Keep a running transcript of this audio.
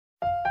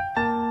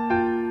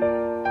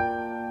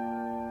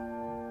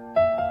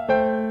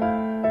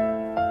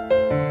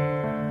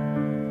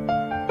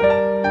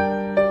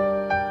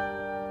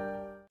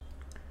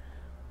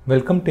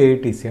Welcome to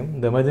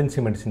AETCM, the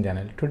emergency medicine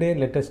channel. Today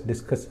let us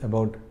discuss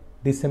about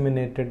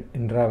disseminated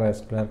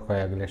intravascular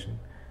coagulation.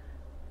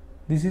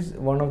 This is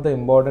one of the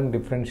important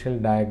differential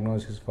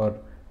diagnoses for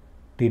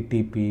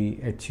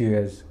TTP,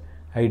 HUS,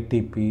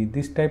 ITP.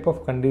 This type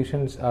of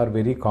conditions are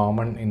very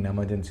common in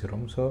emergency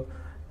room. So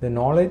the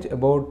knowledge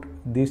about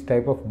these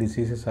type of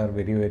diseases are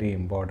very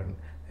important.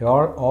 They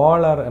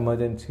all are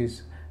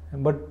emergencies,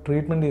 but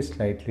treatment is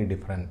slightly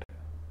different.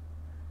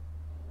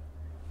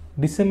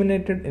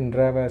 Disseminated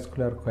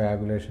intravascular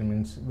coagulation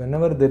means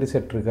whenever there is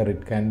a trigger,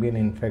 it can be an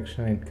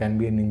infection, it can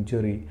be an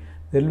injury,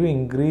 there will be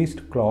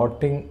increased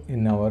clotting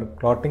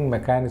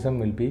mechanism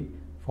will be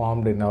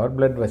formed in our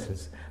blood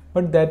vessels.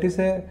 But that is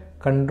a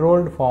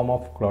controlled form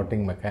of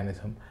clotting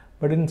mechanism.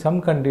 But in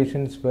some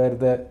conditions where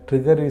the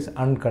trigger is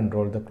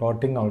uncontrolled, the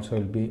clotting also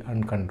will be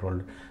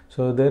uncontrolled.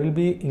 So there will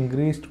be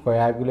increased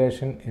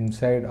coagulation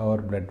inside our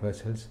blood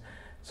vessels.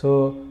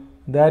 So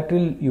that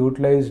will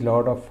utilize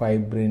lot of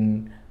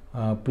fibrin,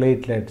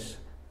 platelets,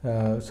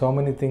 so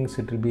many things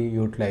it will be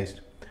utilized.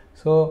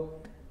 So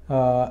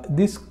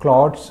these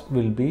clots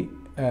will be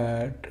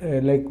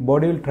like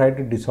body will try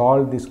to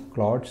dissolve these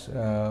clots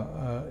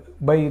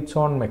by its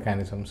own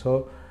mechanism.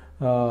 So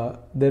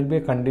there will be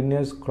a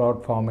continuous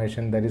clot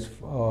formation, that is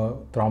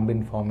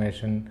thrombin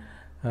formation,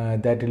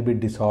 that will be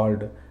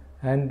dissolved,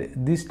 and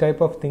this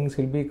type of things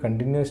will be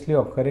continuously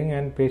occurring,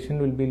 and patient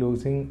will be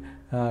losing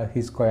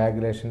his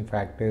coagulation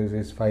factors,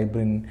 his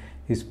fibrin,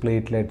 his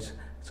platelets.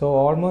 So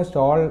almost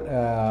all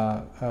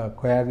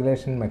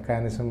coagulation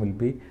mechanism will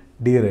be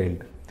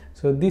derailed.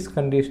 So this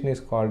condition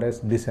is called as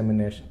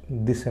disseminated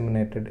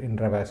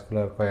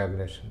intravascular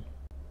coagulation.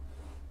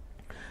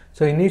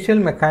 So initial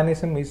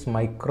mechanism is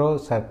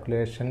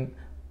microcirculation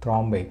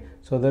thrombi.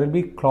 So there will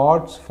be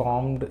clots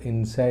formed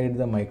inside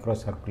the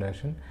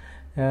microcirculation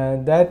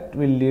that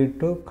will lead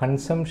to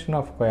consumption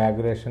of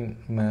coagulation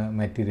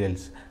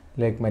materials.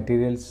 Like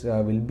materials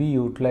will be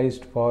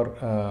utilized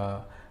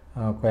for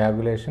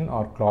coagulation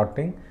or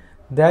clotting,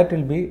 that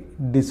will be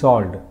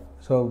dissolved.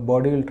 So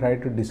body will try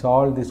to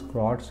dissolve these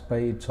clots by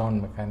its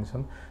own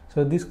mechanism.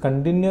 So this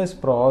continuous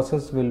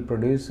process will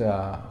produce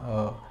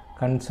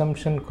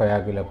consumption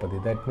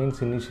coagulopathy. That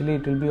means initially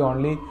it will be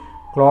only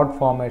clot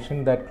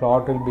formation, that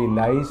clot will be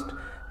lysed,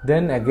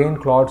 then again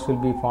clots will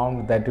be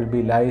formed, that will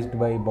be lysed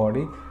by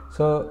body.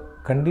 So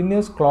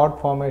continuous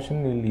clot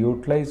formation will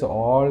utilize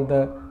all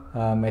the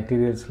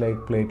materials like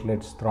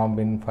platelets,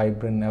 thrombin,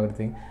 fibrin,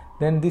 everything.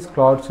 Then these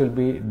clots will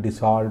be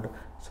dissolved.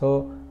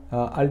 So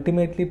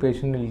ultimately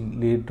patient will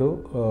lead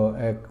to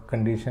a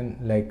condition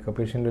like a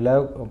patient will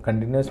have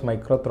continuous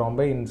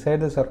microthrombi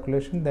inside the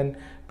circulation, then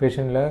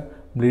patient will have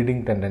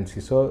bleeding tendency.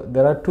 So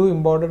there are two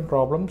important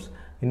problems.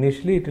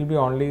 Initially it will be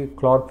only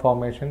clot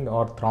formation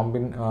or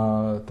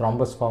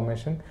thrombus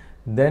formation,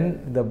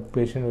 then the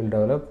patient will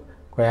develop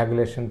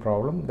coagulation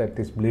problem, that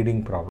is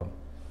bleeding problem.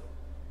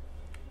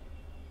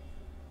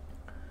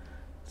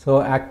 So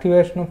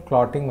activation of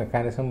clotting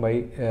mechanism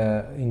by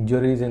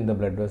injuries in the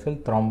blood vessel,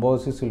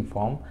 thrombosis will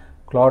form,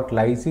 clot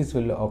lysis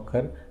will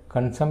occur,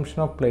 consumption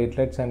of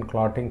platelets and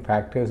clotting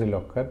factors will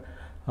occur,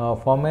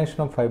 formation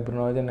of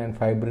fibrinogen and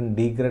fibrin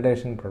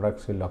degradation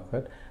products will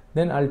occur,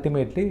 then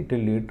ultimately it will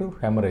lead to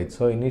hemorrhage.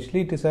 So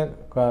initially it is a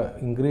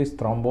increased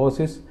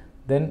thrombosis,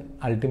 then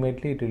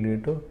ultimately it will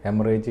lead to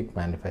hemorrhagic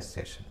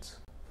manifestations.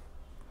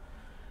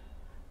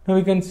 Now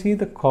we can see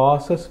the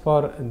causes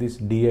for this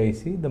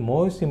DIC. The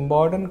most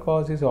important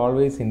cause is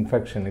always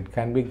infection. It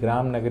can be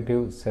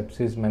gram-negative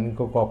sepsis,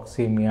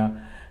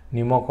 meningococcemia,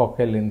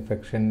 pneumococcal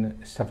infection,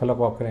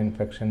 staphylococcal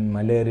infection,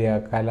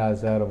 malaria,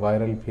 Kala-Azar,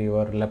 viral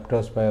fever,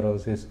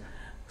 leptospirosis.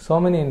 So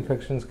many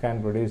infections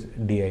can produce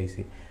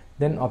DIC.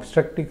 Then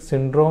obstetric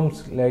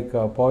syndromes like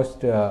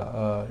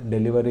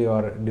post-delivery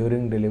or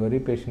during delivery,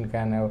 patient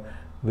can have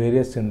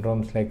various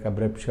syndromes like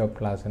abruptio of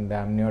placenta,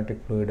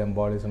 amniotic fluid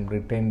embolism,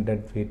 retained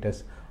dead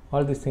fetus.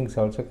 All these things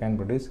also can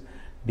produce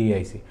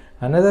DIC.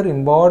 Another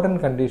important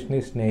condition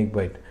is snake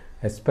bite,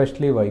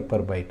 especially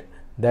viper bite,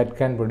 that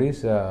can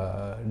produce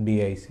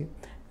DIC.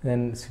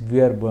 Then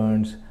severe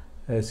burns,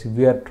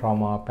 severe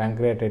trauma,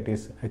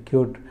 pancreatitis,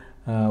 acute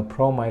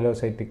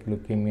promyelocytic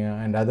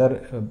leukemia and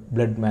other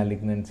blood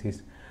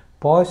malignancies.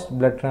 Post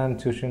blood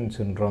transfusion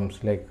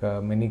syndromes like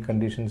many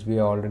conditions we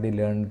already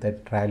learned,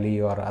 that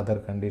Rayleigh or other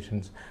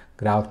conditions,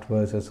 graft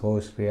versus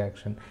host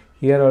reaction.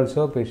 Here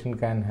also patient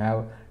can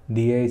have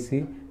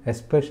DIC,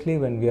 especially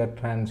when we are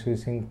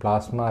transfusing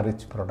plasma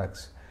rich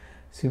products.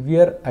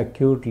 Severe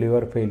acute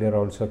liver failure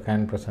also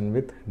can present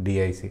with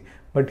DIC.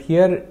 But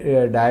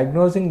here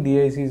diagnosing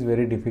DIC is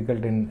very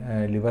difficult in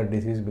liver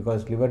disease,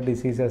 because liver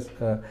disease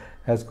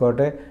has got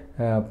a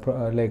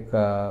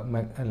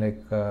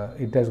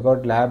it has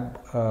got lab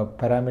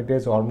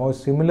parameters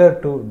almost similar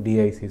to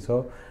DIC.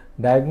 So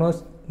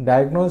diagnose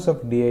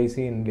of DIC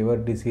in liver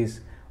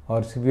disease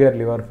or severe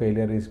liver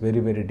failure is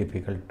very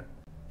difficult.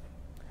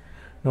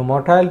 Now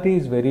mortality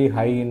is very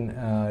high in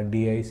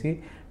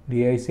DIC.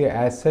 DIC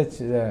as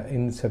such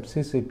in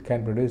sepsis it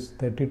can produce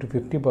 30 to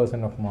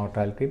 50% of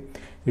mortality.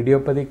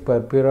 Idiopathic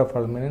purpura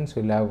fulminans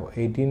will have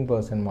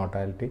 18%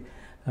 mortality.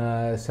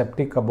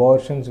 septic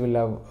abortions will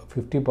have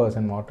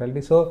 50%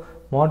 mortality. So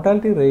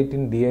mortality rate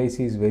in DIC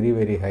is very,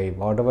 very high.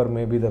 Whatever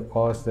may be the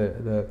cause,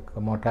 the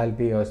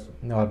mortality or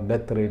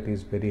death rate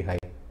is very high.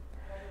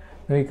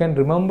 Now you can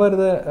remember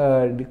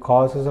the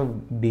causes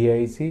of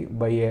DIC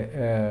by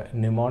a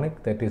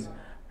mnemonic, that is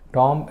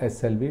TOM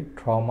SLV: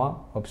 trauma,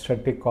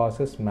 obstetric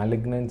causes,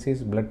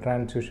 malignancies, blood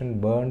transfusion,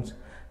 burns,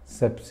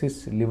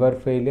 sepsis, liver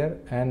failure,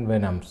 and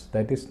venoms,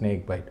 that is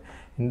snake bite.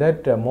 In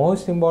that,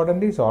 most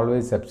important is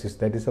always sepsis.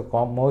 That is the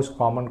most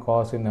common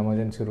cause in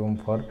emergency room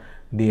for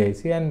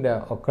DIC, and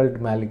occult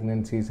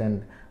malignancies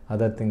and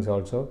other things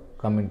also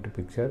come into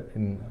picture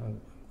in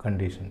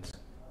conditions.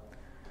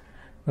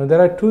 Now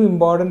there are two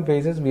important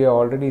phases. We have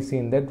already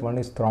seen that. One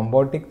is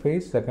thrombotic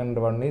phase, second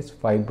one is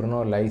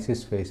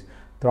fibrinolysis phase.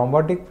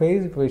 Thrombotic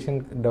phase,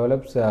 patient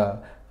develops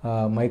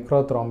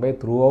microthrombi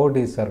throughout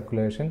his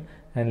circulation,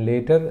 and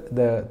later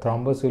the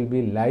thrombus will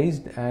be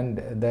lysed, and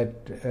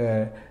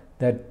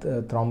that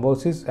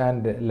thrombosis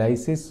and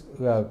lysis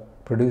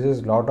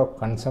produces lot of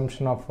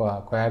consumption of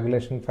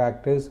coagulation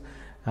factors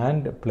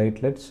and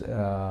platelets.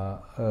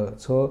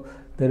 So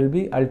there will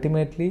be,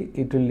 ultimately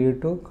it will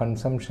lead to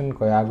consumption,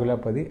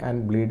 coagulopathy,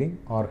 and bleeding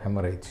or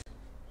hemorrhage.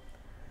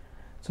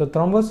 So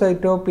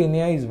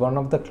thrombocytopenia is one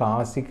of the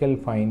classical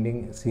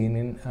findings seen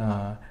in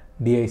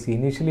DIC.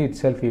 Initially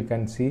itself you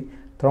can see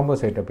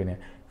thrombocytopenia.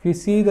 If you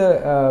see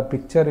the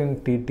picture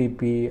in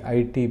TTP,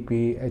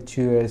 ITP,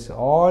 HUS,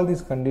 all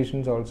these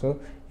conditions also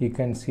you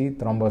can see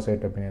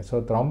thrombocytopenia.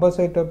 So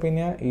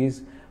thrombocytopenia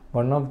is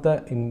one of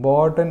the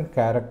important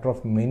character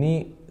of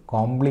many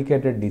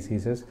complicated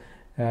diseases,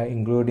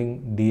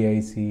 including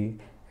DIC,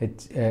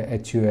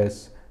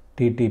 HUS,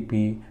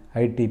 TTP,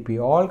 ITP,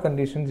 all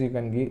conditions you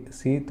can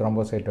see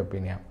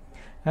thrombocytopenia.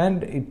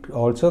 And it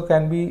also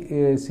can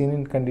be seen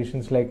in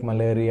conditions like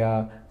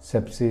malaria,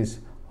 sepsis,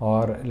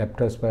 or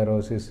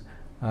leptospirosis,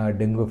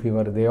 dengue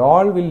fever. They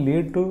all will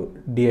lead to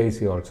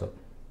DIC also.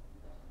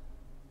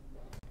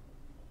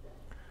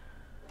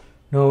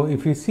 Now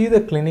if you see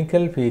the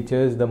clinical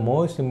features, the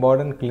most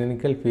important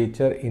clinical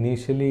feature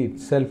initially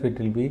itself, it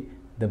will be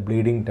the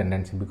bleeding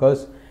tendency,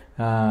 because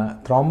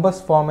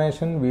thrombus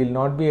formation we will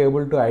not be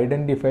able to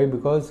identify,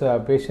 because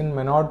patient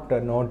may not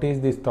notice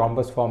this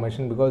thrombus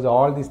formation, because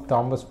all these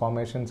thrombus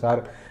formations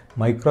are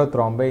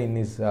microthrombi in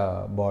his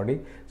body.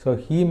 So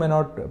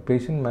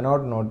patient may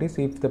not notice.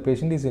 If the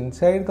patient is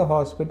inside the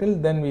hospital,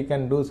 then we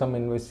can do some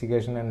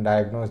investigation and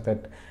diagnose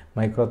that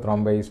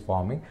microthrombi is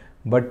forming.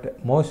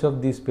 But most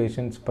of these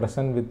patients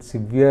present with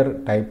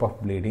severe type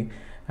of bleeding,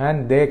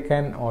 and they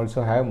can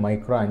also have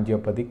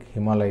microangiopathic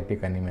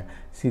hemolytic anemia.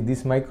 See,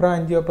 this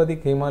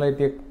microangiopathic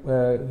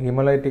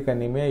hemolytic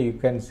anemia you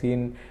can see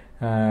in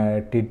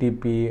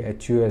TTP,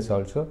 HUS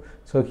also.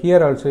 So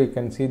here also you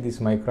can see this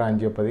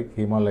microangiopathic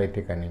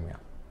hemolytic anemia.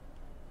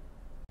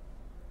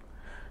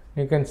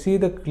 You can see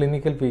the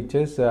clinical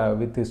features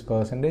with this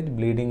percentage.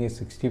 Bleeding is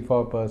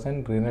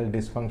 64%, renal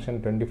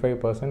dysfunction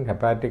 25%,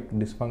 hepatic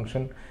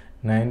dysfunction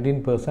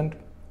 19%,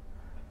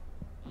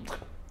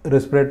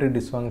 respiratory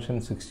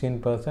dysfunction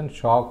 16%,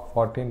 shock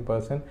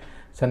 14%,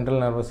 central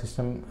nervous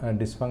system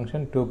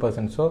dysfunction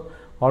 2%. So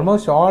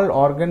almost all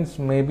organs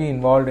may be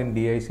involved in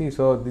DIC.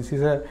 So this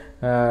is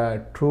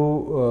a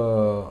true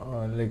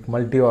like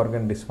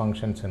multi-organ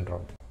dysfunction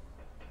syndrome.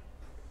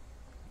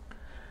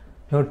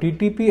 Now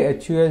TTP,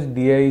 HUS,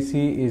 DIC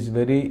is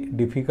very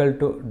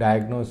difficult to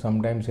diagnose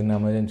sometimes in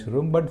emergency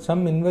room, but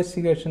some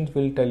investigations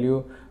will tell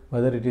you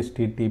whether it is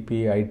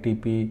TTP,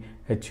 ITP,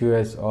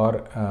 HUS,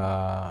 or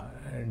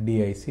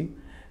DIC.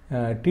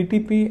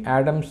 TTP,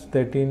 Adams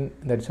 13,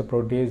 that's a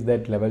protease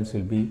that levels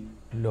will be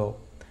low,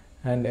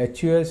 and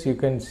HUS you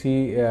can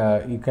see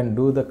you can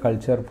do the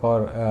culture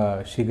for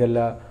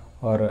Shigella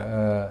or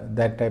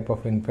that type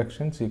of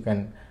infections you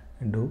can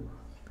do.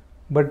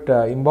 But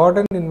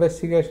important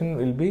investigation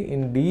will be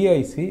in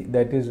DIC.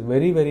 That is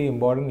very, very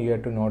important. You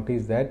have to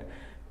notice that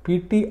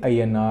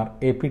PT-INR,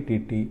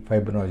 APTT,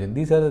 fibrinogen.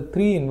 These are the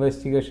three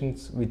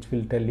investigations which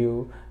will tell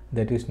you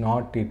that is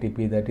not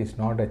TTP, that is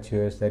not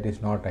HUS, that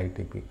is not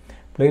ITP.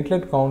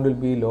 Platelet count will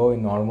be low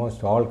in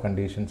almost all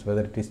conditions,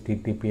 whether it is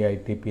TTP,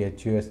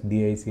 ITP, HUS,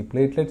 DIC.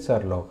 Platelets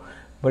are low,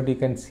 but you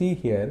can see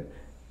here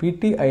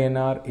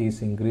PT-INR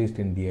is increased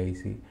in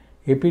DIC,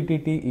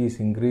 APTT is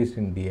increased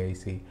in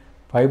DIC,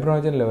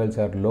 fibrinogen levels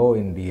are low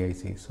in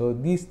DIC. So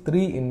these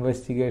three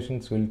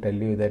investigations will tell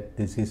you that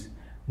this is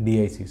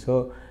DIC.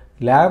 So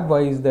lab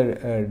wise,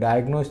 the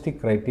diagnostic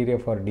criteria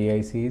for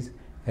DIC is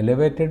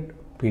elevated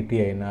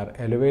PT-INR,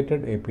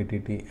 elevated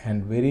APTT,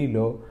 and very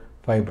low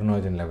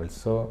fibrinogen levels.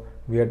 So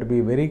we have to be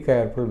very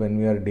careful when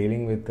we are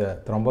dealing with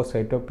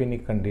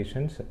thrombocytopenic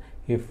conditions.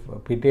 If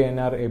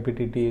PT-INR,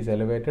 APTT is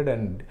elevated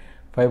and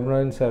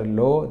fibrinogens are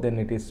low, then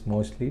it is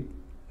mostly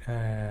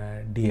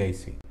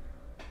DIC.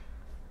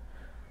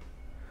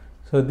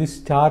 So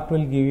this chart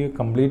will give you a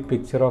complete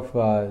picture of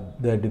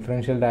the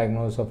differential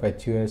diagnosis of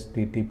HUS,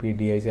 TTP,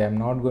 DIC. I am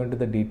not going to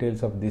the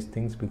details of these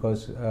things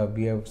because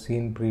we have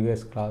seen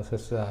previous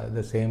classes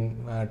the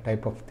same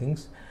type of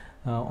things.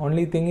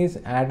 Only thing is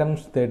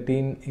Adams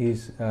 13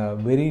 is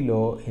very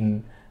low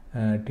in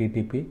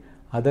TTP.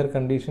 Other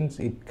conditions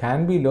it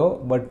can be low,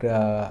 but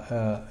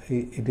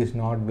it is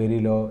not very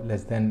low,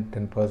 less than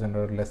 10%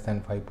 or less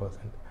than 5%.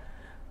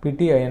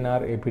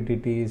 PT-INR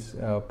APTT is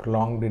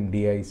prolonged in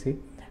DIC.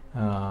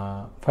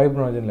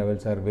 Fibrinogen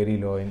levels are very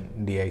low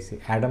in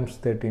DIC. Adams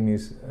 13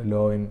 is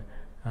low in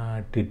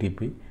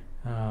TTP.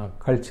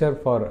 Culture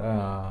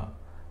for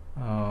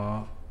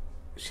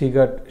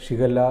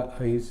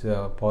Shigella is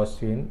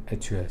positive in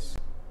HUS.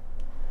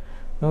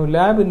 Now,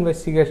 lab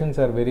investigations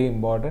are very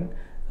important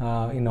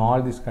in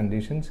all these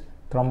conditions.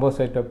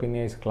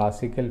 Thrombocytopenia is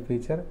classical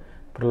feature,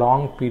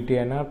 prolonged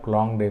PT-INR,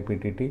 prolonged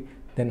APTT.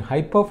 Then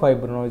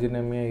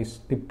hyperfibrinogenemia is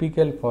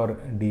typical for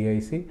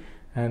DIC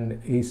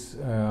and is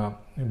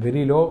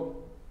very low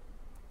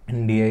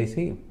in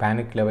DIC.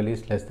 Panic level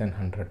is less than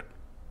 100.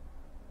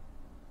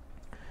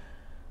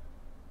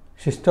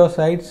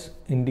 Schistocytes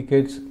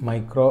indicates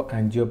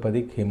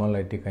microangiopathic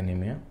hemolytic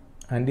anemia.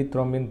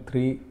 Antithrombin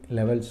 3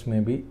 levels may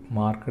be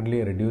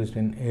markedly reduced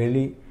in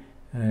early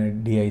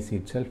DIC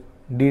itself.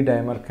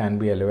 D-dimer can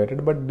be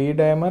elevated, but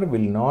D-dimer will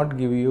not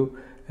give you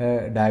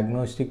a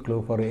diagnostic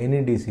clue for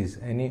any disease.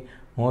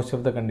 Most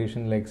of the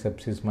conditions like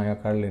sepsis,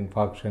 myocardial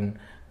infarction,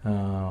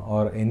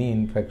 or any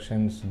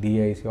infections,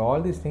 DIC,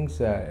 all these things,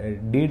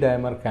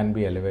 D-dimer can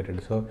be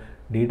elevated. So,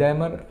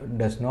 D-dimer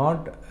does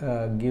not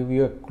give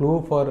you a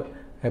clue for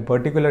a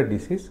particular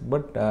disease,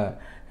 but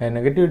a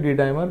negative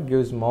D-dimer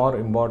gives more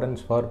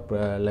importance for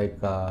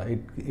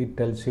it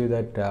tells you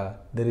that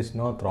there is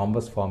no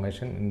thrombus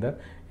formation in the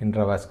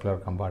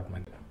intravascular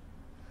compartment.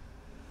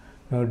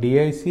 Now,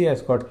 DIC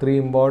has got three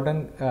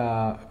important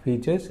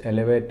features: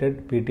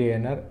 elevated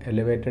PT-INR,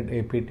 elevated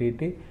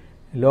APTT,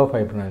 low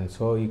fibrinogen.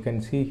 So, you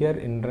can see here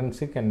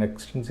intrinsic and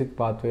extrinsic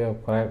pathway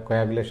of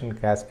coagulation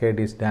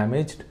cascade is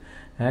damaged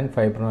and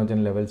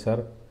fibrinogen levels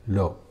are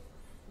low.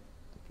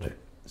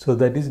 So,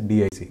 that is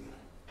DIC.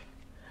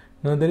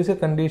 Now, there is a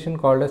condition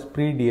called as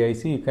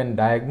pre-DIC. You can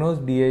diagnose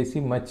DIC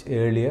much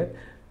earlier.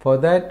 For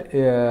that,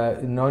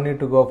 no need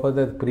to go for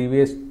the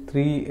previous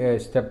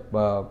three-step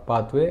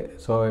pathway.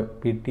 So,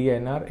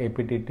 PT-INR,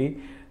 APTT,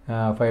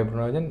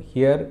 fibrinogen.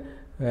 Here,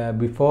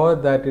 before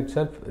that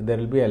itself, there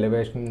will be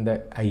elevation in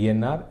the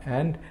INR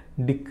and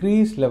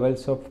decreased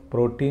levels of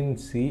protein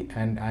C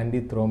and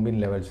antithrombin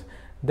levels.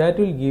 That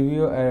will give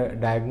you a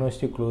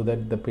diagnostic clue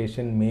that the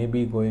patient may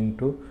be going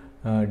to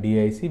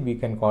DIC. We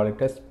can call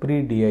it as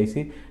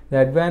pre-DIC. The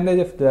advantage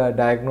of the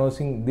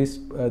diagnosing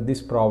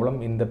this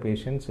problem in the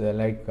patients,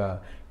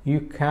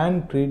 you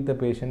can treat the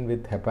patient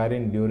with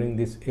heparin during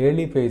these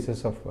early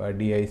phases of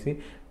DIC,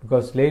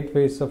 because late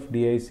phase of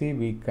DIC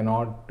we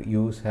cannot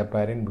use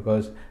heparin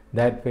because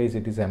that phase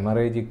it is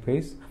hemorrhagic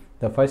phase.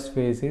 The first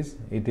phase is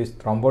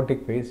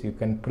thrombotic phase. You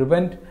can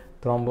prevent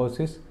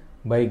thrombosis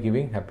by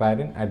giving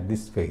heparin at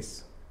this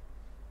phase.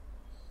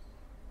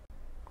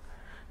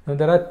 Now,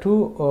 there are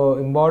two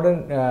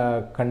important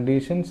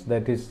conditions,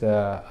 that is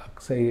the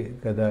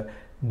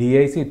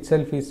DIC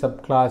itself is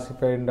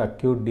subclassified into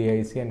acute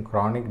DIC and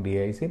chronic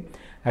DIC.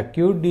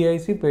 Acute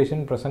DIC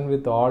patient present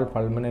with all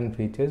fulminant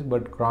features,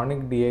 but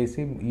chronic DIC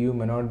you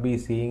may not be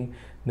seeing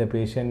the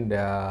patient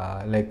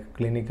like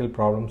clinical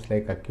problems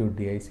like acute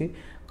DIC.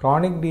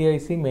 Chronic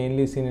DIC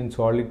mainly seen in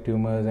solid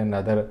tumors and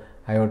other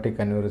aortic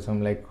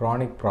aneurysm like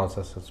chronic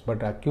processes,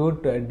 but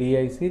acute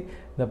DIC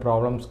the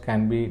problems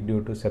can be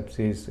due to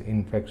sepsis,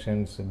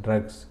 infections,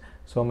 drugs,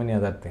 so many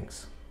other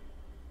things.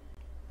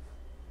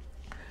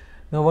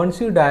 Now,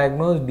 once you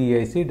diagnose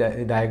DIC,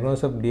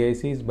 diagnosis of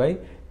DIC is by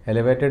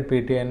elevated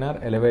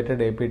PT-INR, elevated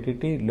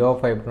APTT, low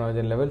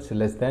fibrinogen levels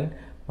less than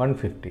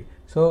 150.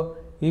 So,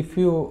 if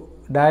you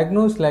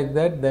diagnose like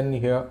that, then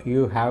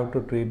you have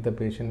to treat the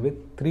patient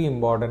with three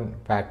important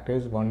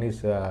factors. One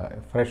is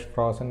fresh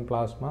frozen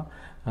plasma,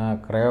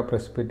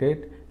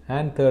 cryoprecipitate,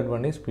 and third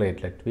one is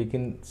platelet. We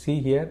can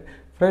see here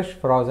fresh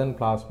frozen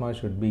plasma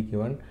should be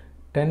given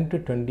 10 to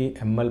 20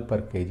 ml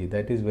per kg.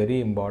 That is very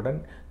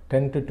important.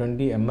 10 to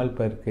 20 ml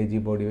per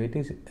kg body weight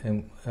is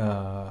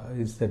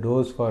the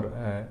dose for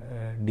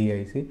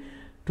DIC.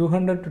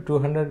 200 to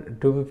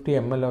 250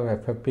 ml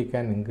of FFP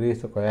can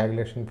increase the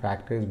coagulation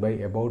factors by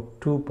about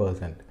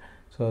 2%.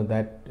 So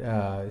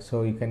that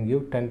so you can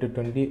give 10 to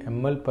 20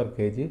 ml per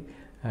kg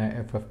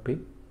FFP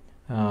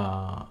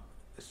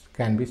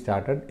can be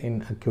started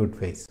in acute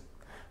phase.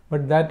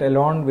 But that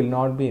alone will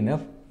not be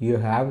enough. You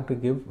have to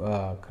give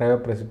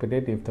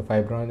cryoprecipitate if the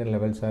fibrinogen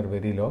levels are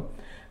very low.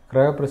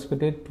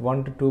 Cryoprecipitate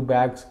 1 to 2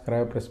 bags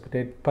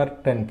cryoprecipitate per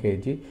 10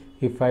 kg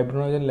if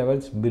fibrinogen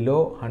levels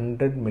below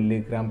 100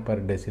 mg per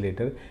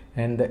deciliter,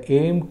 and the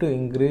aim to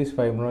increase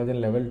fibrinogen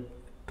level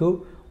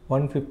to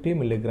 150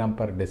 mg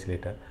per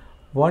deciliter.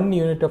 1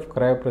 unit of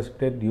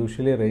cryoprecipitate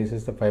usually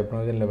raises the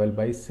fibrinogen level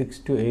by 6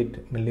 to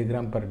 8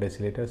 mg per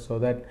deciliter, so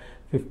that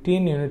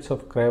 15 units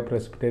of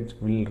cryoprecipitate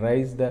will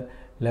raise the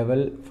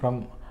level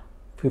from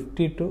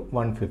 50 to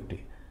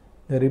 150.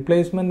 The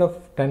replacement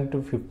of 10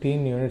 to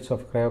 15 units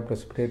of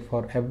cryoprecipitate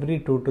for every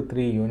 2 to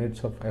 3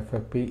 units of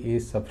FFP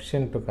is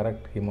sufficient to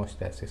correct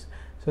hemostasis.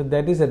 So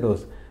that is a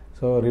dose.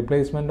 So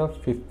replacement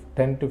of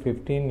 10 to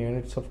 15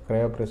 units of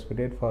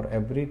cryoprecipitate for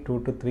every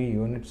 2 to 3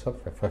 units of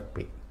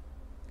FFP.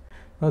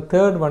 Now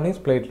third one is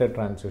platelet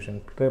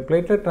transfusion.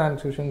 Platelet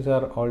transfusions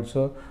are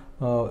also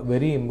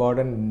very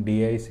important in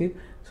DIC.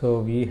 So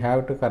we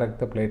have to correct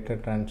the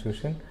platelet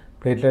transfusion,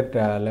 platelet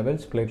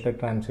levels, platelet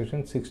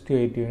transfusion 6 to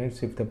 8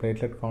 units if the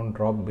platelet count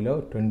drop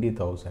below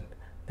 20,000.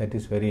 That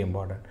is very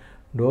important.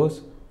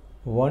 Dose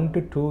 1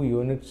 to 2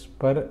 units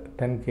per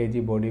 10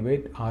 kg body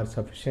weight are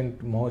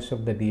sufficient most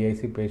of the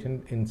DIC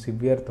patient in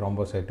severe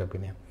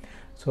thrombocytopenia.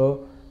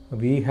 So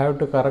we have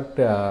to correct,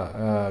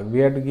 we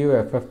have to give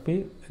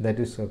FFP, that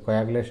is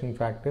coagulation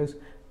factors,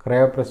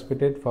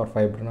 cryoprecipitate for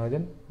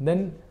fibrinogen,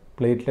 then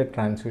platelet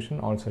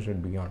transfusion also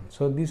should be given.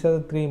 So these are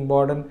the three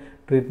important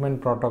treatment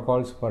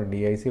protocols for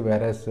DIC,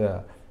 whereas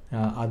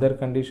other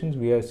conditions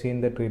we have seen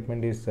the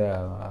treatment is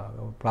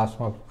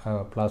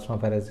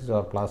plasmapheresis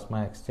or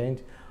plasma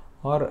exchange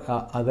or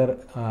other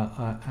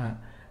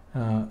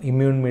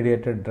immune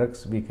mediated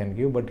drugs we can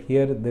give, but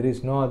here there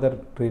is no other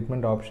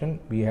treatment option.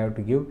 We have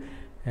to give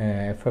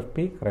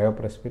FFP,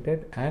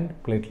 cryoprecipitate and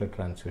platelet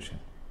transfusion.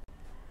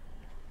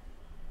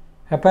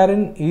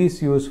 Heparin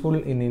is useful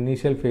in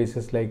initial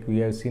phases, like we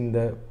have seen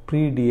the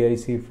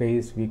pre-DIC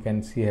phase we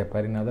can see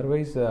heparin,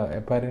 otherwise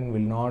heparin will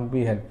not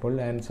be helpful,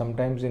 and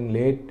sometimes in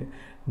late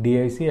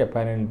DIC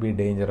heparin will be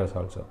dangerous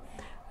also.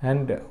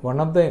 And one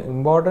of the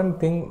important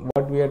thing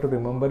what we have to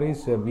remember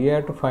is we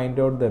have to find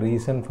out the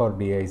reason for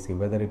DIC,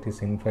 whether it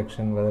is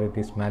infection, whether it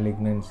is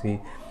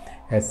malignancy,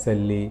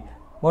 SLE,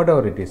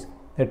 whatever it is.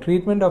 The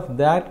treatment of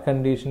that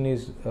condition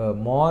is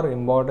more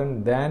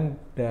important than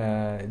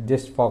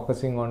just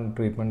focusing on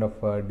treatment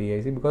of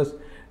DIC, because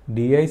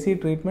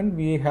DIC treatment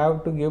we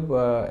have to give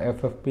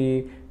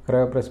FFP,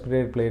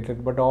 cryoprecipitate,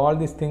 platelet, but all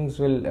these things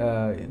will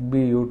be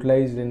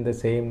utilized in the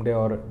same day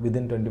or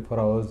within 24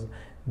 hours.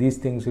 These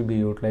things will be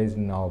utilized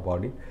in our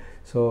body.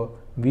 So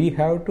we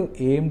have to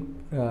aim,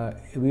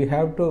 we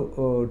have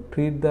to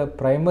treat the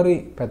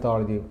primary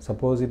pathology.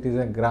 Suppose it is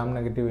a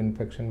gram-negative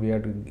infection, we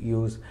have to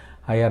use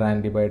higher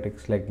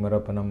antibiotics like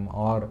meropenem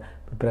or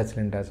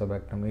piperacillin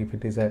tazobactam. If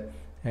it is a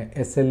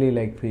SLE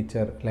like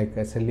feature, like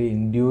SLE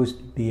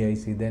induced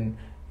DIC, then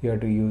you have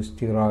to use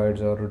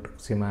steroids or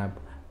rituximab,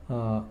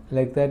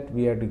 like that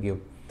we have to give.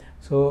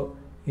 So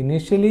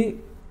initially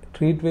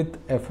treat with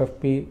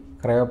FFP,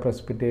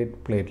 cryoprecipitate,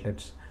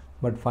 platelets,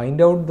 but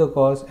find out the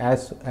cause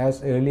as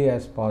early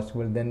as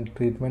possible, then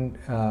treatment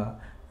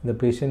the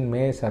patient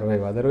may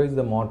survive. Otherwise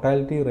the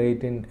mortality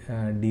rate in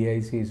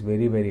DIC is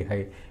very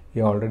high.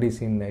 You already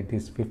seen that it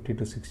is 50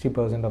 to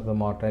 60% of the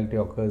mortality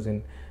occurs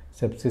in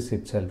sepsis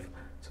itself.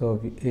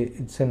 So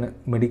it's a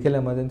medical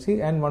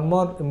emergency. And one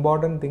more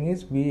important thing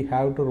is we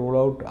have to rule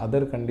out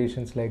other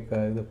conditions like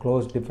the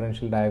closed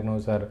differential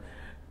diagnosis are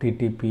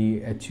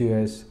TTP,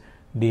 HUS,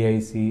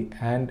 DIC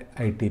and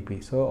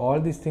ITP. So all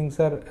these things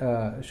are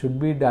should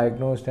be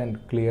diagnosed and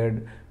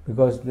cleared,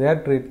 because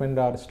their treatment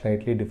are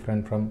slightly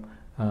different from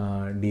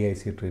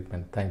DIC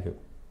treatment. Thank you.